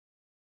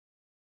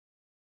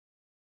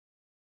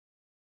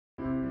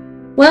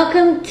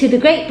Welcome to the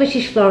Great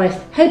British Florist.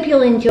 Hope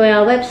you'll enjoy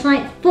our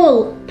website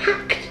full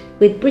packed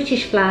with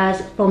British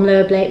flowers from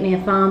Lower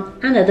Blakemere Farm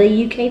and other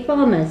UK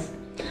farmers.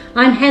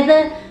 I'm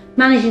Heather,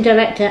 Managing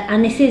Director,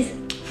 and this is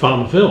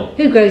Farmer Phil.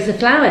 Who grows the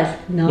flowers.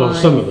 Nice. Well,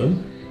 some of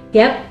them.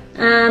 Yep.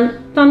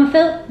 Farmer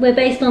Phil, we're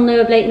based on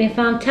Lower Blakemere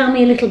Farm. Tell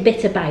me a little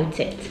bit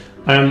about it.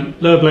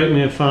 Lower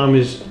Blakemere Farm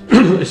is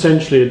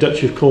essentially a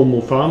Duchy of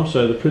Cornwall farm,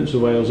 so the Prince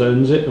of Wales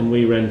owns it and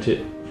we rent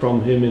it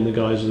from him in the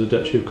guise of the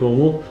Duchy of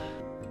Cornwall.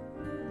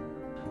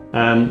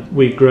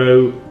 We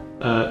grow,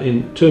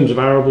 in terms of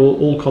arable,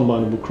 all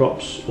combinable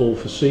crops, all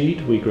for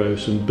seed. We grow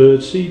some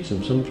bird seed,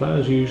 some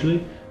sunflowers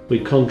usually. We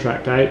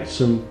contract out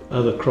some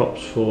other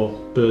crops for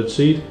bird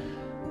seed.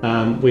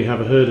 We have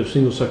a herd of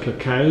single suckler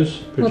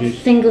cows. What's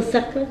single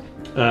suckler?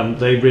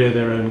 They rear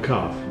their own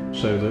calf,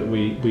 so that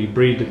we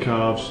breed the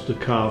calves. The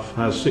calf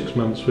has 6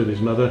 months with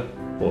his mother,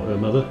 or her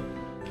mother,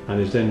 and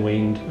is then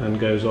weaned and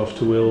goes off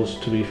to Wills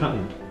to be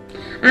fattened.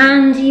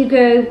 And you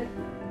grow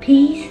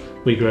peas?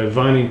 We grow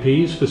vining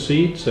peas for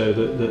seed, so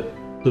that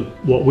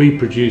what we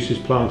produce is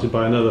planted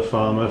by another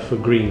farmer for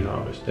green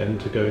harvest, then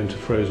to go into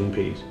frozen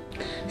peas.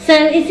 So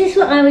is this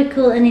what I would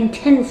call an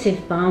intensive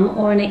farm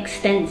or an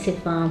extensive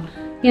farm?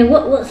 You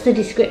know, what's the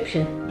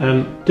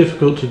description?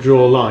 Difficult to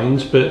draw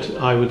lines, but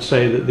I would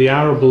say that the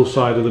arable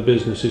side of the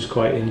business is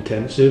quite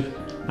intensive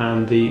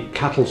and the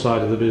cattle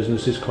side of the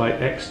business is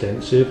quite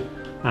extensive,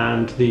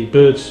 and the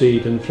bird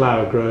seed and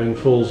flower growing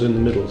falls in the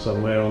middle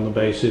somewhere, on the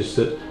basis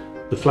that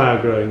the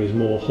flower growing is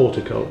more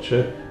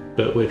horticulture,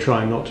 but we're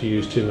trying not to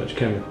use too much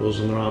chemicals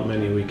and there aren't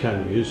many we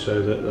can use,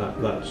 so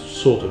that's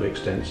sort of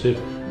extensive.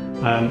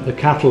 The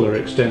cattle are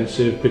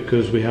extensive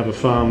because we have a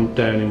farm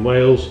down in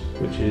Wales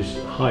which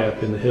is high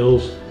up in the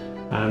hills,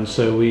 and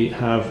so we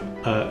have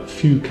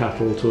few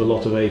cattle to a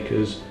lot of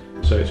acres,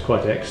 so it's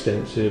quite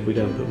extensive. We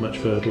don't put much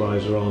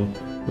fertiliser on,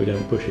 we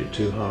don't push it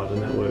too hard,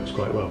 and that works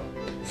quite well.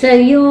 So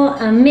you're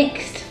a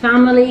mixed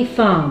family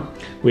farm?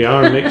 We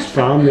are a mixed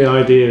farm. The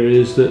idea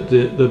is that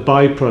the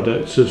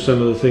byproducts of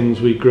some of the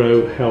things we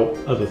grow help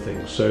other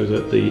things, so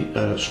that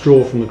the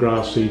straw from the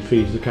grass seed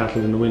feeds the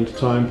cattle in the winter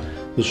time,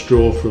 the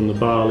straw from the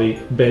barley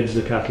beds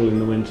the cattle in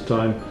the winter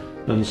time,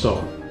 and so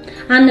on.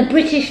 And the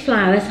British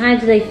flowers, how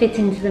do they fit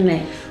into the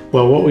mix?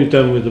 Well, what we've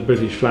done with the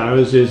British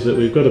flowers is that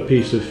we've got a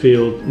piece of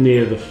field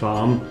near the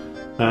farm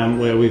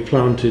where we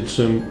planted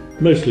some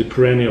mostly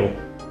perennial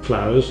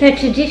flowers. They're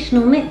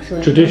traditional mix,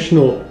 weren't they?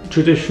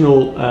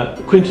 Traditional,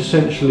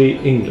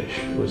 quintessentially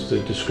English was the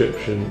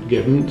description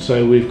given.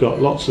 So we've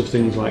got lots of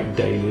things like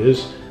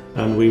dahlias,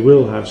 and we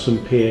will have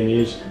some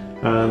peonies,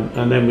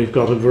 and then we've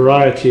got a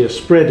variety, a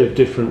spread of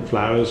different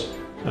flowers.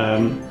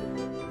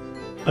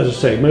 As I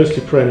say,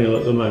 mostly perennial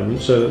at the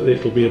moment, so that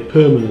it'll be a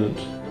permanent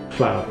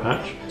flower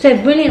patch.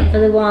 So brilliant for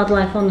the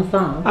wildlife on the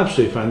farm.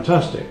 Absolutely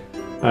fantastic.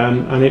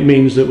 And it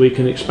means that we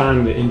can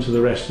expand it into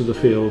the rest of the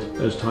field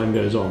as time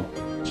goes on,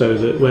 so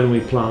that when we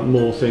plant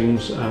more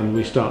things and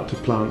we start to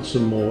plant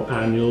some more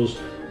annuals,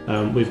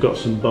 we've got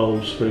some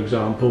bulbs, for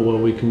example,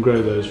 where we can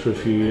grow those for a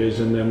few years,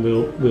 and then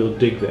we'll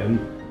dig them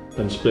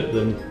and split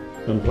them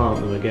and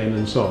plant them again,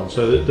 and so on.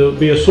 So that there'll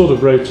be a sort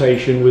of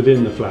rotation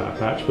within the flower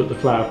patch, but the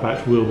flower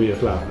patch will be a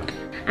flower patch.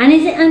 And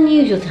is it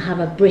unusual to have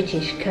a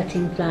British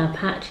cutting flower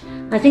patch?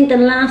 I think the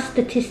last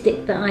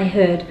statistic that I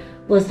heard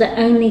was that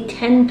only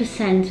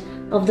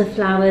 10% of the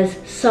flowers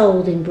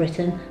sold in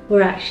Britain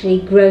were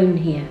actually grown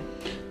here.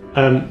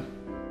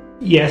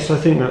 Yes, I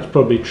think that's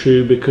probably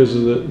true because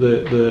of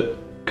the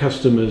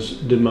customers'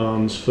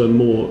 demands for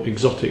more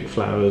exotic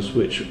flowers,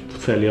 which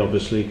fairly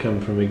obviously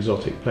come from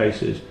exotic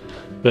places.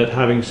 But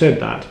having said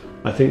that,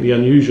 I think the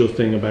unusual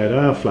thing about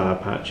our flower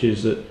patch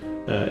is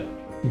that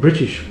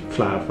British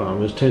flower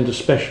farmers tend to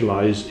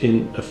specialise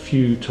in a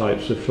few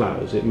types of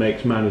flowers. It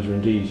makes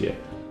management easier,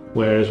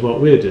 whereas what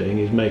we're doing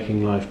is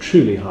making life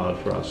truly hard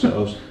for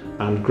ourselves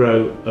and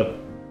grow a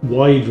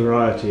wide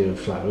variety of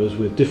flowers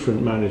with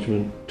different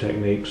management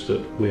techniques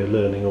that we're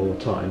learning all the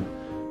time.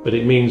 But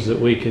it means that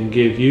we can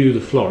give you,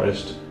 the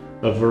florist,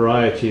 a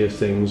variety of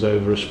things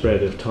over a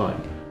spread of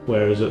time,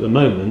 whereas at the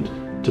moment,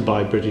 to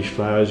buy British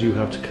flowers you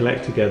have to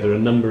collect together a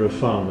number of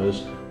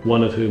farmers,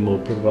 one of whom will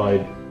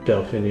provide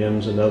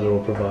delphiniums, another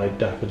will provide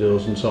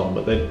daffodils, and so on,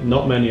 but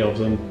not many of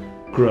them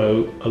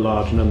grow a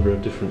large number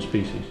of different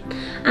species.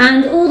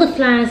 And all the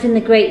flowers in the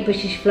Great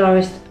British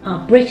Florist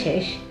are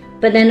British,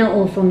 but they're not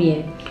all from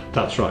you?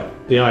 That's right.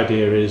 The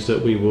idea is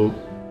that we will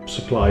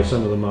supply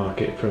some of the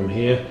market from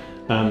here.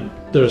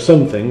 There are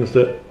some things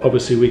that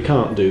obviously we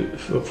can't do.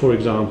 For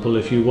example,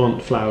 if you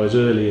want flowers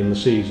early in the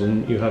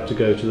season, you have to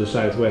go to the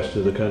southwest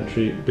of the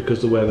country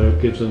because the weather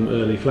gives them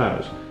early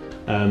flowers.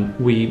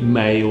 We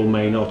may or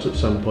may not at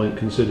some point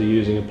consider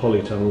using a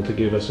polytunnel to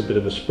give us a bit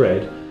of a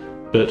spread,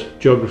 but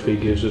geography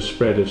gives us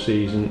spread of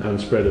season and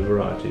spread of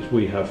varieties.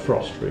 We have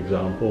frost, for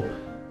example,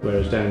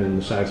 whereas down in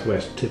the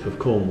southwest tip of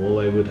Cornwall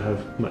they would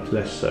have much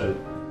less so,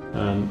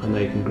 and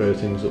they can grow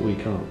things that we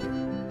can't.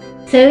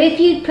 So if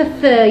you'd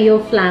prefer your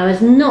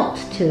flowers not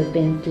to have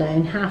been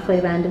flown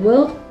halfway around the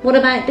world, what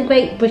about the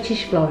Great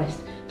British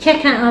Florist?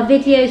 Check out our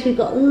videos, we've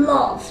got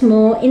lots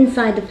more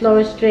inside the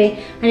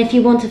floristry, and if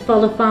you want to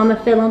follow Farmer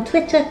Phil on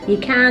Twitter, you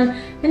can,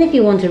 and if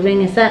you want to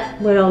ring us up,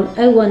 we're on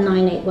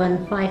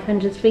 01981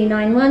 500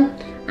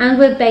 391, and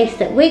we're based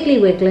at Wiggly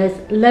Wigglers,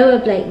 Lower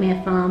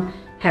Blakemere Farm,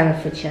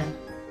 Herefordshire.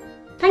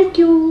 Thank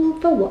you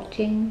for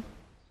watching.